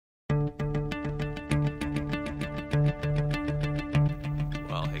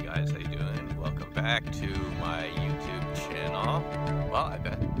back to my YouTube channel. Well, I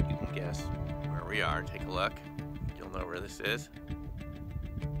bet you can guess where we are. Take a look. You'll know where this is.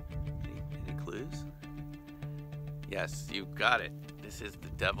 Any clues? Yes, you got it. This is the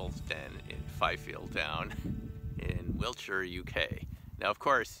Devil's Den in Fifield Down in Wiltshire, UK. Now, of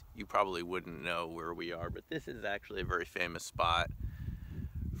course, you probably wouldn't know where we are, but this is actually a very famous spot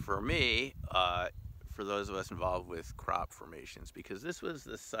for me, for those of us involved with crop formations, because this was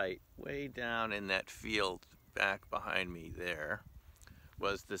the site way down in that field back behind me there,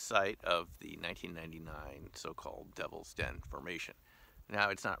 was the site of the 1999 so-called Devil's Den formation. Now,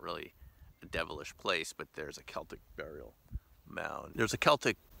 it's not really a devilish place, but there's a Celtic burial mound. There's a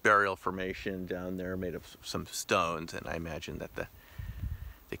Celtic burial formation down there made of some stones, and I imagine that the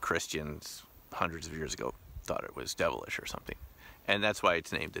Christians hundreds of years ago thought it was devilish or something. And that's why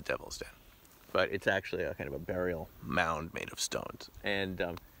it's named the Devil's Den. But it's actually a kind of a burial mound made of stones.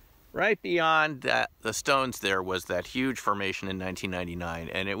 And right beyond that, the stones there was that huge formation in 1999,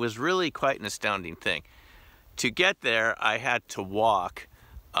 and it was really quite an astounding thing. To get there, I had to walk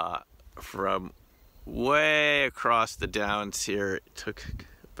from way across the downs here. It took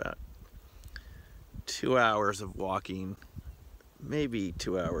about 2 hours of walking, maybe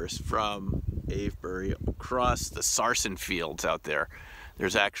 2 hours, from Avebury across the sarsen fields out there.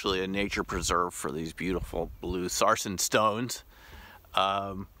 There's actually a nature preserve for these beautiful blue sarsen stones.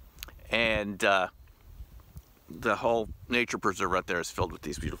 The whole nature preserve out there is filled with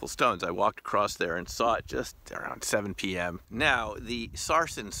these beautiful stones. I walked across there and saw it just around 7 p.m. Now, the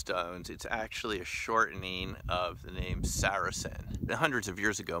sarsen stones, it's actually a shortening of the name Saracen. Hundreds of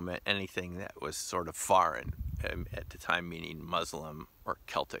years ago meant anything that was sort of foreign, at the time meaning Muslim or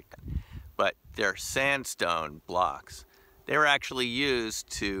Celtic. But they're sandstone blocks. They were actually used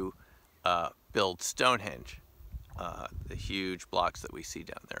to build Stonehenge, the huge blocks that we see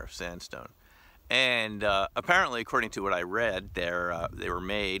down there of sandstone. And apparently, according to what I read, they were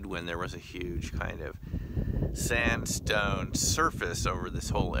made when there was a huge kind of sandstone surface over this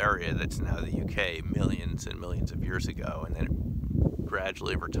whole area that's now the UK millions and millions of years ago, and then it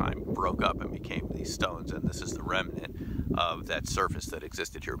gradually over time broke up and became these stones, and this is the remnant of that surface that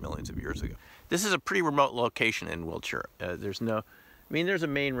existed here millions of years ago. This is a pretty remote location in Wiltshire. There's a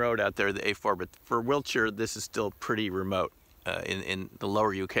main road out there, the A4, but for Wiltshire, this is still pretty remote. In the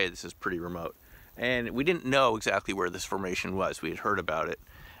lower UK, this is pretty remote. And we didn't know exactly where this formation was. We had heard about it.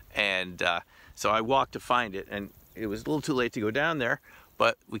 And so I walked to find it, and it was a little too late to go down there,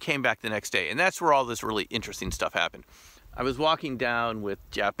 but we came back the next day. And that's where all this really interesting stuff happened. I was walking down with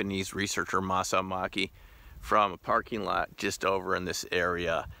Japanese researcher Masa Maki from a parking lot just over in this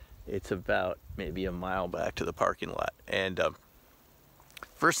area. It's about maybe a mile back to the parking lot. And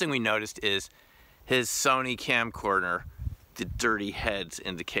first thing we noticed is his Sony camcorder, the dirty heads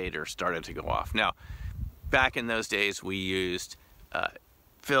indicator, started to go off. Now, back in those days, we used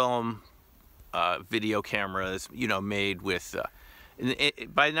film, video cameras, made with,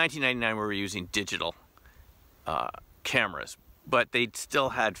 by 1999, we were using digital cameras, but they still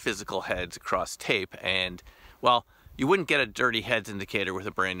had physical heads across tape. And, well, you wouldn't get a dirty heads indicator with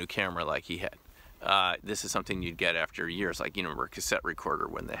a brand new camera like he had. This is something you'd get after years, like, a cassette recorder,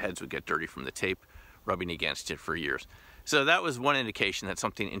 when the heads would get dirty from the tape rubbing against it for years. So that was one indication that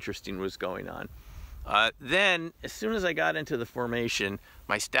something interesting was going on. Then, as soon as I got into the formation,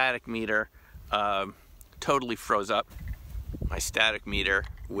 my static meter totally froze up. My static meter,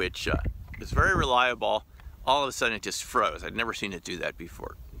 which is very reliable, all of a sudden it just froze. I'd never seen it do that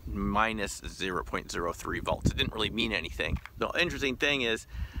before. Minus 0.03 volts. It didn't really mean anything. The interesting thing is,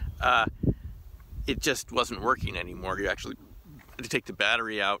 it just wasn't working anymore. You actually had to take the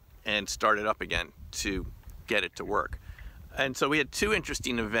battery out and start it up again to get it to work. And so we had two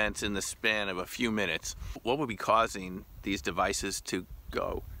interesting events in the span of a few minutes. What would be causing these devices to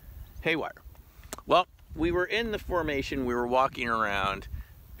go haywire? Well, we were in the formation, we were walking around,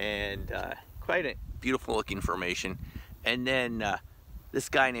 and quite a beautiful looking formation. And then this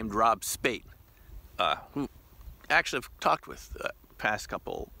guy named Rob Spate, who actually I've talked with the past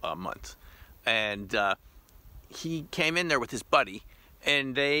couple months. And he came in there with his buddy,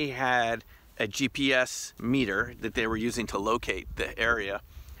 and they had a GPS meter that they were using to locate the area.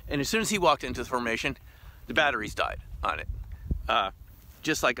 And as soon as he walked into the formation, the batteries died on it.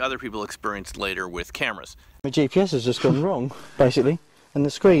 Just like other people experienced later with cameras. My GPS has just gone wrong, basically, and the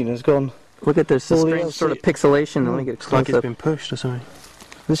screen has gone... Look at this, the screen sort of pixelation. Let me get close. Like it's been pushed or something.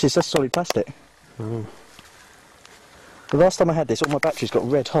 That's solid plastic. Oh. The last time I had this, all my batteries got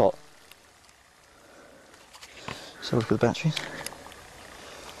red hot. So look at the batteries.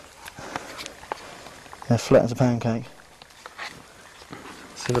 They're flat as a pancake.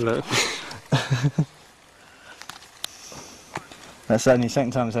 Let's have a look. That's only the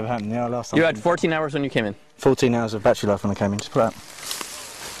second time it's ever happened. Yeah, last time. You had 14 hours when you came in. 14 hours of battery life when I came in. Just put out.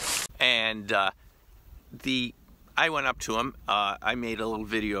 And I went up to him. I made a little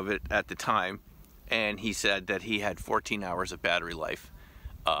video of it at the time, and he said that he had 14 hours of battery life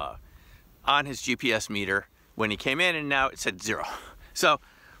on his GPS meter when he came in, and now it said 0. So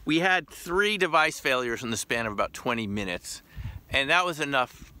we had 3 device failures in the span of about 20 minutes, and that was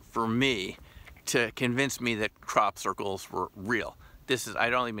enough for me to convince me that crop circles were real.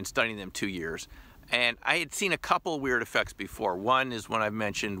 I'd only been studying them 2 years, and I had seen a couple weird effects before. One is one I've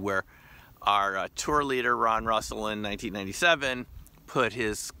mentioned where our tour leader, Ron Russell, in 1997 put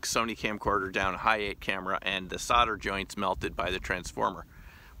his Sony camcorder down a Hi8 camera, and the solder joints melted by the transformer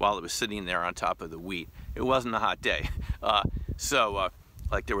while it was sitting there on top of the wheat. It wasn't a hot day,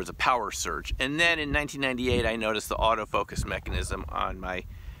 like there was a power surge. And then in 1998, I noticed the autofocus mechanism on my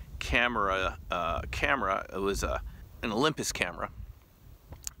camera. It was an Olympus camera.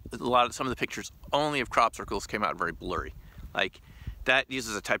 Some of the pictures only of crop circles came out very blurry. Like, that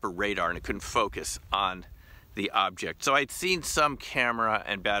uses a type of radar and it couldn't focus on the object. So I'd seen some camera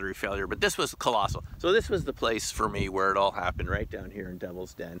and battery failure, but this was colossal. So this was the place for me where it all happened, right down here in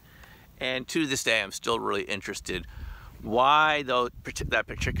Devil's Den. And to this day, I'm still really interested why that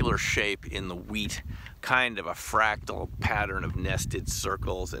particular shape in the wheat, kind of a fractal pattern of nested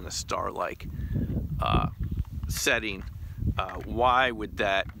circles in a star-like setting, why would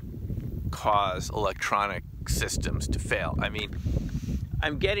that cause electronic systems to fail? I mean,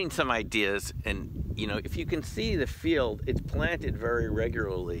 I'm getting some ideas, and you know, if you can see the field, it's planted very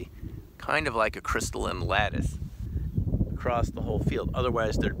regularly, kind of like a crystalline lattice across the whole field.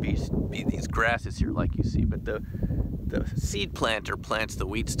 Otherwise there'd be these grasses here like you see, but the seed planter plants the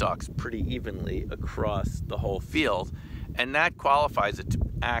wheat stalks pretty evenly across the whole field, and that qualifies it to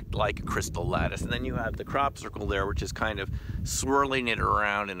act like a crystal lattice. And then you have the crop circle there, which is kind of swirling it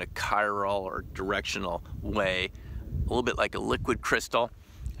around in a chiral or directional way, a little bit like a liquid crystal.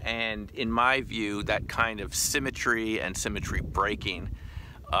 And in my view, that kind of symmetry and symmetry breaking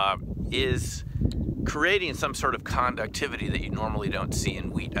is creating some sort of conductivity that you normally don't see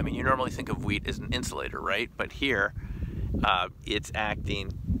in wheat. I mean, you normally think of wheat as an insulator, right? But here, it's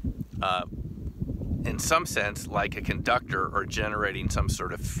acting in some sense like a conductor, or generating some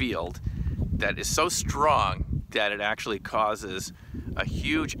sort of field that is so strong that it actually causes a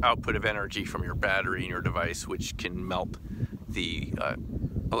huge output of energy from your battery in your device, which can melt the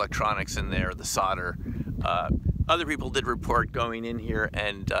electronics in there, the solder. Other people did report going in here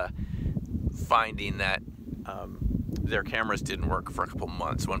and finding that their cameras didn't work for a couple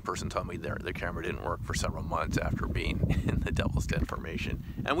months. One person told me their camera didn't work for several months after being in the Devil's Den formation.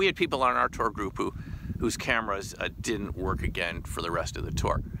 And we had people on our tour group whose cameras didn't work again for the rest of the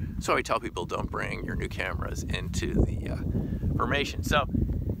tour. So I tell people, don't bring your new cameras into the formation. So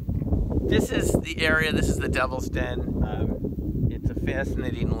this is the area, this is the Devil's Den. It's a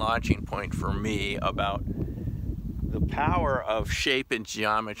fascinating launching point for me about the power of shape and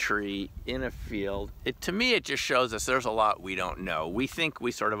geometry in a field. To me, it just shows us there's a lot we don't know. We think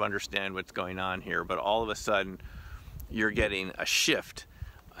we sort of understand what's going on here, but all of a sudden you're getting a shift,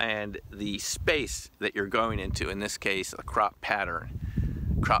 and the space that you're going into, in this case a crop pattern,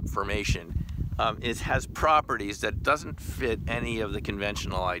 crop formation, has properties that doesn't fit any of the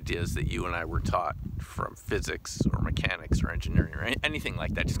conventional ideas that you and I were taught from physics or mechanics or engineering or anything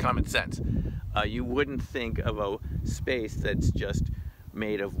like that, just common sense. You wouldn't think of a space that's just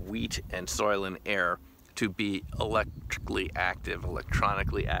made of wheat and soil and air to be electrically active,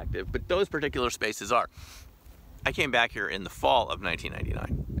 electronically active, but those particular spaces are. I came back here in the fall of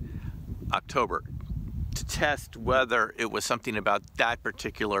 1999, October, to test whether it was something about that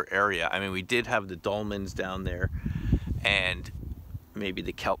particular area. I mean, we did have the dolmens down there, and maybe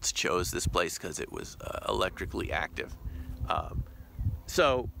the Celts chose this place because it was electrically active.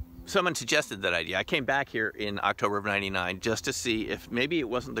 So someone suggested that idea. I came back here in October of '99 just to see if maybe it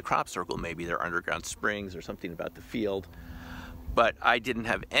wasn't the crop circle, maybe they're underground springs or something about the field. But I didn't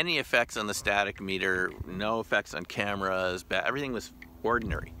have any effects on the static meter, no effects on cameras, everything was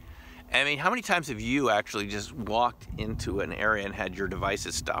ordinary. I mean, how many times have you actually just walked into an area and had your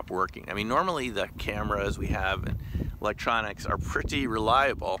devices stop working? I mean, normally the cameras we have and electronics are pretty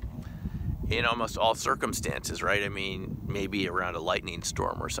reliable in almost all circumstances, right? I mean, maybe around a lightning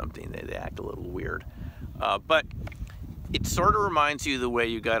storm or something, they act a little weird. But it sort of reminds you the way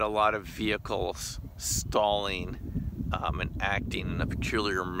you got a lot of vehicles stalling and acting in a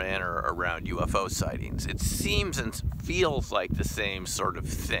peculiar manner around UFO sightings. It seems and feels like the same sort of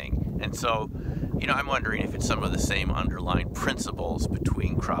thing. And so, you know, I'm wondering if it's some of the same underlying principles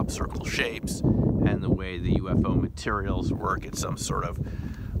between crop circle shapes and the way the UFO materials work. It's some sort of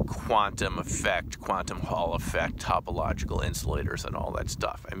quantum effect, quantum Hall effect, topological insulators and all that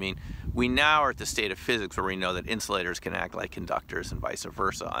stuff. I mean, we now are at the state of physics where we know that insulators can act like conductors and vice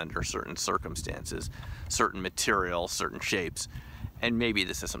versa under certain circumstances, certain materials, certain shapes, and maybe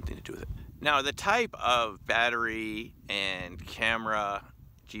this has something to do with it. Now, the type of battery and camera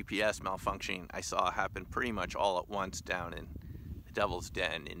GPS malfunctioning I saw happen pretty much all at once down in the Devil's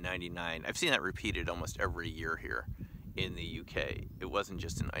Den in '99. I've seen that repeated almost every year here in the UK. It wasn't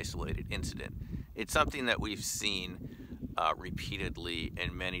just an isolated incident. It's something that we've seen repeatedly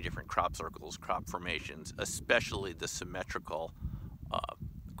in many different crop circles, crop formations, especially the symmetrical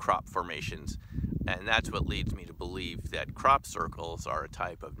crop formations. And that's what leads me to believe that crop circles are a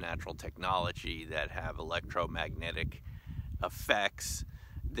type of natural technology that have electromagnetic effects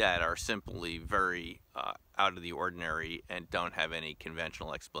that are simply very out of the ordinary and don't have any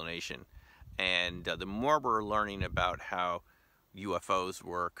conventional explanation. And the more we're learning about how UFOs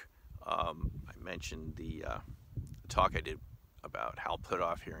work, I mentioned the talk I did about Hal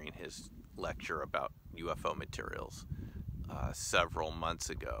Puthoff hearing his lecture about UFO materials several months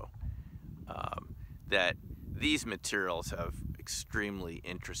ago, that these materials have extremely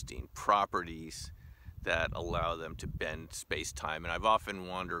interesting properties that allow them to bend space-time. And I've often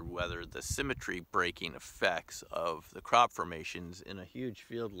wondered whether the symmetry breaking effects of the crop formations in a huge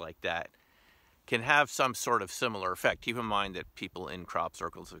field like that can have some sort of similar effect. Keep in mind that people in crop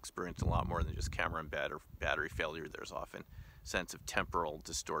circles experience a lot more than just camera and battery failure. There's often a sense of temporal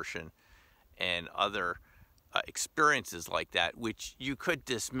distortion and other experiences like that, which you could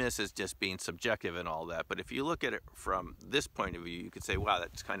dismiss as just being subjective and all that. But if you look at it from this point of view, you could say, wow,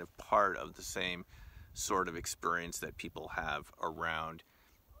 that's kind of part of the same sort of experience that people have around,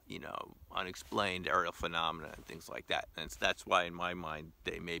 you know, unexplained aerial phenomena and things like that. And that's why, in my mind,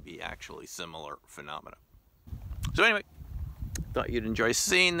 they may be actually similar phenomena. So anyway, thought you'd enjoy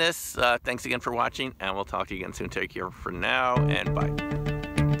seeing this. Thanks again for watching, and we'll talk to you again soon. Take care for now, and bye.